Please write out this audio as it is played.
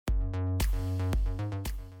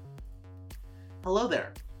Hello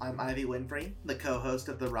there, I'm Ivy Winfrey, the co-host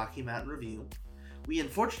of the Rocky Mountain Review. We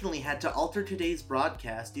unfortunately had to alter today's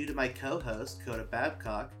broadcast due to my co-host, Coda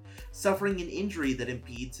Babcock, suffering an injury that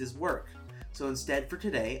impedes his work. So instead for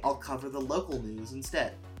today, I'll cover the local news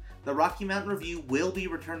instead. The Rocky Mountain Review will be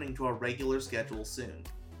returning to our regular schedule soon.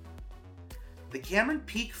 The Cameron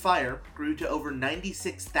Peak Fire grew to over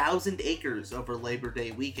 96,000 acres over Labor Day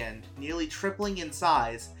weekend, nearly tripling in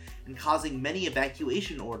size and causing many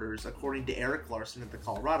evacuation orders, according to Eric Larson at the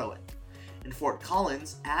Coloradoan. In Fort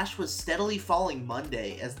Collins, ash was steadily falling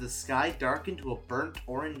Monday as the sky darkened to a burnt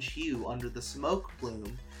orange hue under the smoke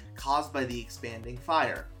plume caused by the expanding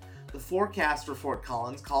fire. The forecast for Fort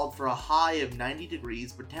Collins called for a high of 90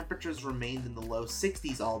 degrees, but temperatures remained in the low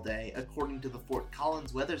 60s all day, according to the Fort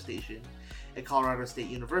Collins weather station at Colorado State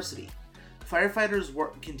University. Firefighters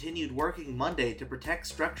continued working Monday to protect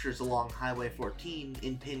structures along Highway 14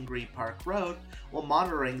 in Pingree Park Road while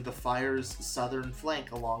monitoring the fire's southern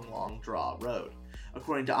flank along Long Draw Road,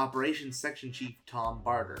 according to Operations Section Chief Tom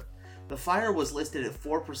Barter. The fire was listed at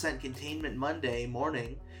 4% containment Monday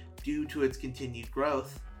morning due to its continued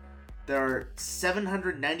growth. There are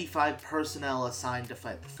 795 personnel assigned to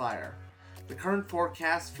fight the fire. The current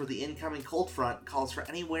forecast for the incoming cold front calls for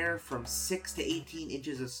anywhere from 6 to 18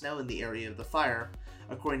 inches of snow in the area of the fire,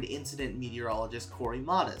 according to incident meteorologist Corey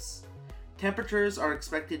Modis. Temperatures are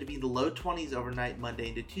expected to be in the low 20s overnight Monday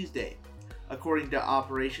into Tuesday. According to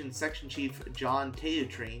Operations Section Chief John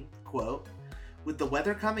Teutrine, quote, "With the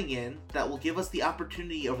weather coming in, that will give us the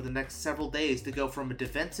opportunity over the next several days to go from a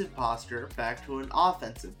defensive posture back to an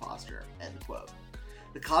offensive posture," end quote.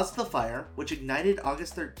 The cause of the fire, which ignited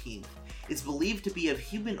August 13th, is believed to be of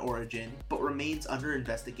human origin, but remains under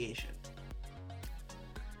investigation.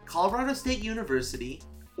 Colorado State University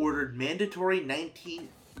ordered mandatory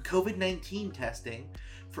COVID-19 testing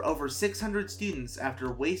for over 600 students after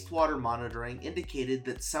wastewater monitoring indicated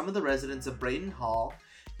that some of the residents of Braden Hall,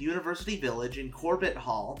 University Village, and Corbett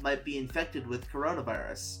Hall might be infected with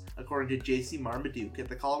coronavirus, according to J.C. Marmaduke at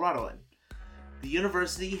the Coloradoan. The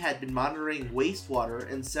university had been monitoring wastewater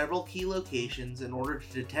in several key locations in order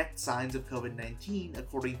to detect signs of COVID-19,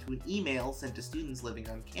 according to an email sent to students living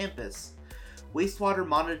on campus. Wastewater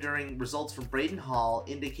monitoring results from Braden Hall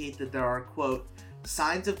indicate that there are, quote,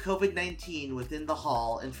 signs of COVID-19 within the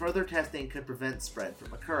hall, and further testing could prevent spread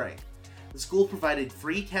from occurring. The school provided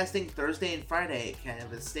free testing Thursday and Friday at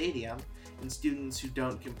Canvas Stadium, and students who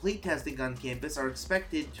don't complete testing on campus are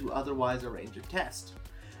expected to otherwise arrange a test.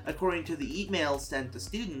 According to the email sent to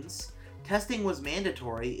students, testing was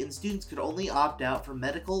mandatory and students could only opt out for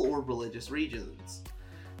medical or religious reasons.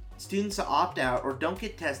 Students who opt out or don't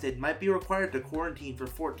get tested might be required to quarantine for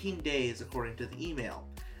 14 days, according to the email.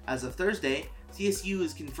 As of Thursday, CSU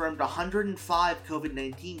has confirmed 105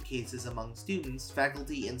 COVID-19 cases among students,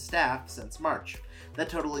 faculty, and staff since March. That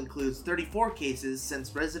total includes 34 cases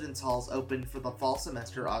since residence halls opened for the fall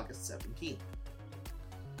semester August 17th.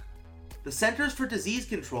 The Centers for Disease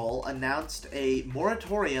Control announced a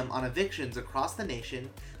moratorium on evictions across the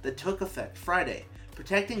nation that took effect Friday,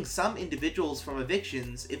 protecting some individuals from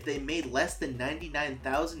evictions if they made less than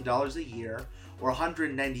 $99,000 a year or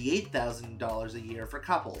 $198,000 a year for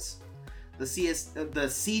couples. The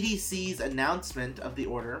CDC's announcement of the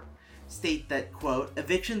order state that, quote,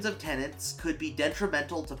 evictions of tenants could be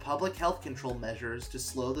detrimental to public health control measures to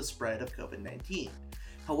slow the spread of COVID-19.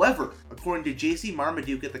 However, according to J.C.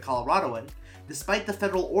 Marmaduke at the Coloradoan, despite the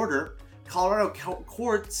federal order, Colorado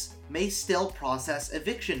courts may still process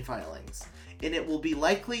eviction filings, and it will be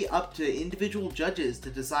likely up to individual judges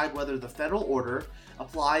to decide whether the federal order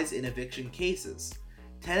applies in eviction cases.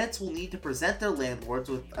 Tenants will need to present their landlords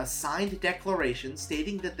with a signed declaration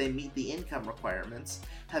stating that they meet the income requirements,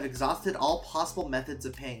 have exhausted all possible methods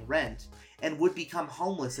of paying rent, and would become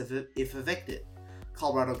homeless if evicted.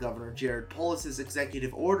 Colorado Governor Jared Polis'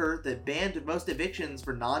 executive order that banned most evictions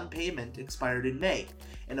for non-payment expired in May,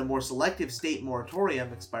 and a more selective state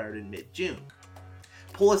moratorium expired in mid-June.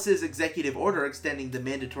 Polis' executive order extending the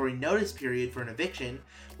mandatory notice period for an eviction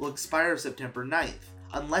will expire September 9th,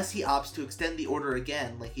 unless he opts to extend the order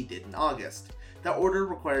again like he did in August. The order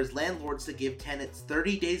requires landlords to give tenants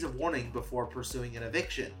 30 days of warning before pursuing an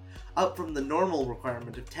eviction, up from the normal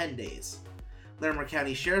requirement of 10 days. Larimer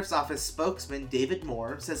County Sheriff's Office spokesman David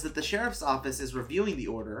Moore says that the Sheriff's Office is reviewing the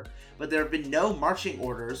order, but there have been no marching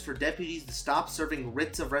orders for deputies to stop serving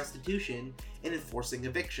writs of restitution and enforcing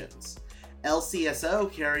evictions.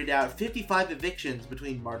 LCSO carried out 55 evictions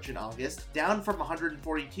between March and August, down from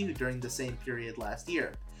 142 during the same period last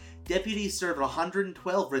year. Deputies served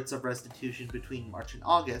 112 writs of restitution between March and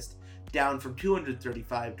August, down from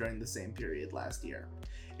 235 during the same period last year.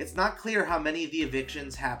 It's not clear how many of the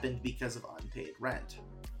evictions happened because of unpaid rent.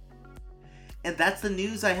 And that's the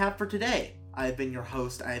news I have for today. I've been your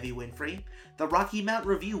host, Ivy Winfrey. The Rocky Mount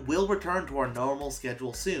Review will return to our normal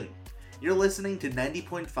schedule soon. You're listening to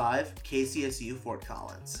 90.5 KCSU Fort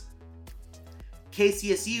Collins.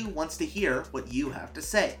 KCSU wants to hear what you have to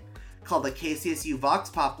say. Call the KCSU Vox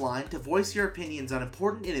Pop line to voice your opinions on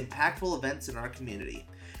important and impactful events in our community.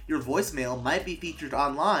 Your voicemail might be featured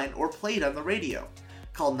online or played on the radio.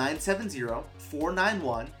 Call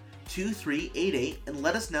 970-491-2388 and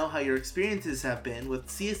let us know how your experiences have been with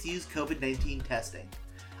CSU's COVID-19 testing.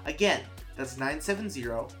 Again, that's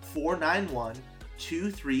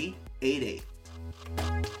 970-491-2388.